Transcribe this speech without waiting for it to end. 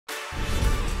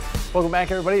Welcome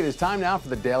back, everybody. It is time now for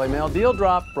the Daily Mail Deal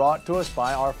Drop, brought to us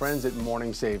by our friends at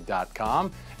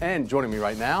morningsave.com. And joining me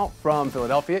right now from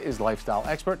Philadelphia is lifestyle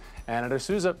expert Anna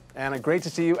D'Souza. Anna, great to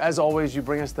see you. As always, you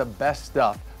bring us the best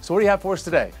stuff. So what do you have for us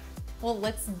today? Well,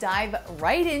 let's dive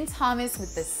right in, Thomas,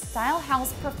 with the Style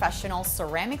House Professional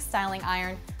Ceramic Styling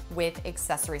Iron with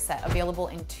accessory set, available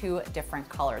in 2 different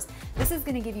colors. This is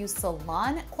going to give you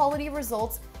salon quality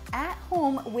results at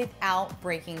home without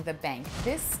breaking the bank.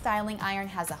 This styling iron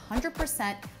has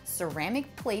 100%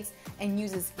 ceramic plates and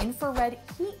uses infrared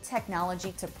heat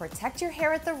technology to protect your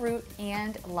hair at the root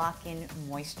and lock in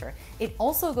moisture. It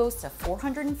also goes to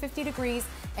 450 degrees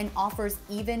and offers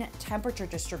even temperature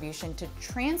distribution to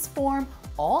transform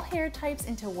all hair types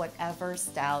into whatever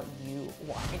style you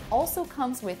want. It also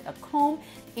comes with a comb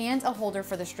and a holder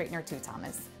for the straightener too,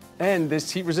 Thomas. And this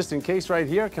heat-resistant case right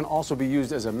here can also be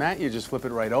used as a mat. You just flip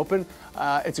it right open.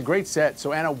 It's a great set.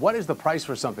 So Anna, what is the price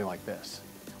for something like this?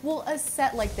 Well, a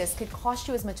set like this could cost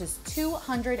you as much as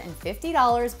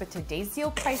 $250, but today's deal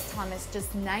price, Thomas,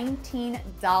 just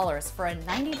 $19 for a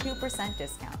 92%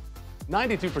 discount.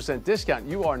 92% discount.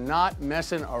 You are not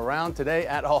messing around today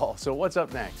at all. So what's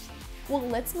up next? Well,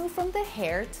 let's move from the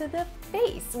hair to the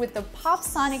face with the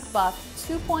PopSonic Buff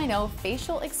 2.0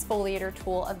 facial exfoliator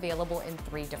tool, available in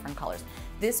 3 different colors.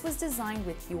 This was designed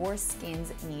with your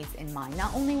skin's needs in mind.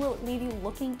 Not only will it leave you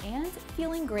looking and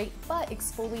feeling great, but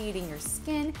exfoliating your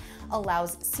skin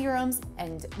allows serums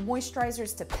and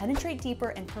moisturizers to penetrate deeper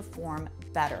and perform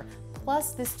better.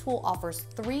 Plus, this tool offers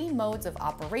 3 modes of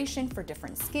operation for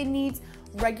different skin needs: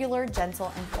 regular,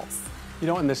 gentle, and pulse. You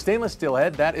know, and the stainless steel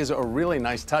head, that is a really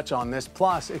nice touch on this.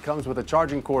 Plus, it comes with a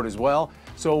charging cord as well.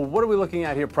 So what are we looking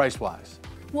at here price-wise?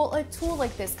 Well, a tool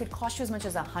like this could cost you as much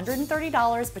as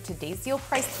 $130, but today's deal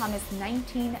price, Thomas,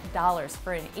 $19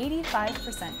 for an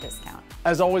 85% discount.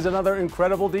 As always, another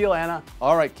incredible deal, Anna.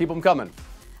 All right, keep them coming.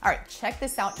 All right, check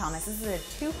this out, Thomas. This is a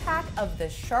 2-pack of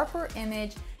the Sharper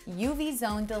Image UV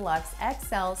Zone Deluxe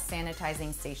XL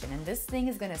Sanitizing Station. And this thing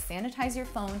is going to sanitize your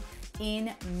phone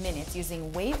in minutes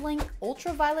using wavelength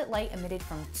ultraviolet light emitted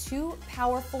from 2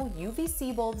 powerful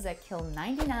UVC bulbs that kill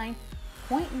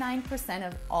 99.9%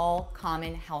 of all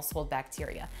common household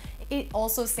bacteria. It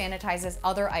also sanitizes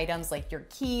other items like your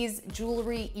keys,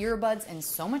 jewelry, earbuds, and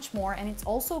so much more. And it's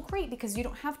also great because you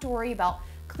don't have to worry about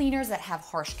cleaners that have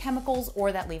harsh chemicals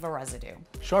or that leave a residue.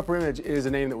 Sharper Image is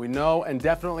a name that we know and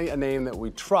definitely a name that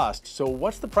we trust. So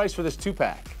what's the price for this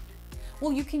 2-pack?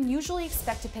 Well, you can usually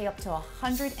expect to pay up to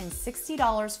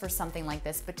 $160 for something like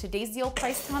this, but today's deal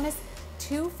price, Thomas,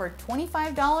 2 for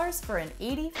 $25 for an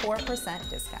 84%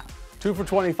 discount. 2 for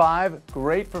 $25,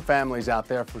 great for families out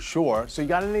there for sure. So you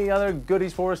got any other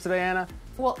goodies for us today, Anna?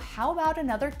 Well, how about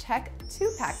another tech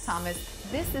 2-pack, Thomas?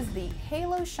 This is the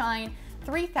Halo Shine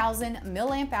 3000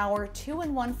 milliamp hour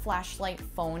 2-in-1 flashlight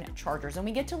phone chargers, and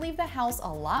we get to leave the house a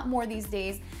lot more these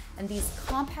days, and these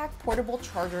compact portable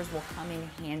chargers will come in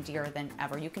handier than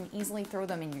ever. You can easily throw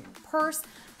them in your purse,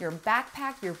 your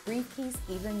backpack, your briefcase,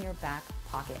 even your back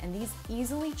pocket, and these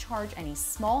easily charge any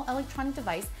small electronic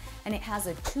device, and it has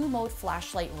a 2-mode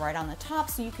flashlight right on the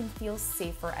top, so you can feel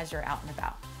safer as you're out and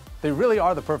about. They really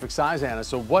are the perfect size, Anna.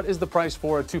 So what is the price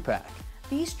for a 2-pack?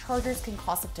 These chargers can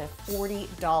cost up to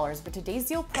 $40, but today's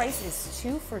deal price is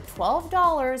 2 for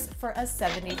 $12 for a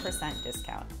 70%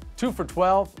 discount. 2 for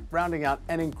 $12, rounding out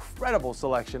an incredible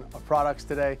selection of products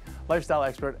today. Lifestyle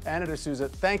expert Anna D'Souza,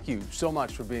 thank you so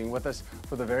much for being with us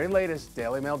for the very latest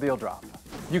Daily Mail Deal Drop.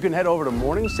 You can head over to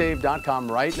morningsave.com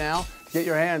right now to get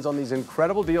your hands on these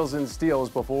incredible deals and steals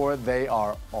before they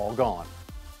are all gone.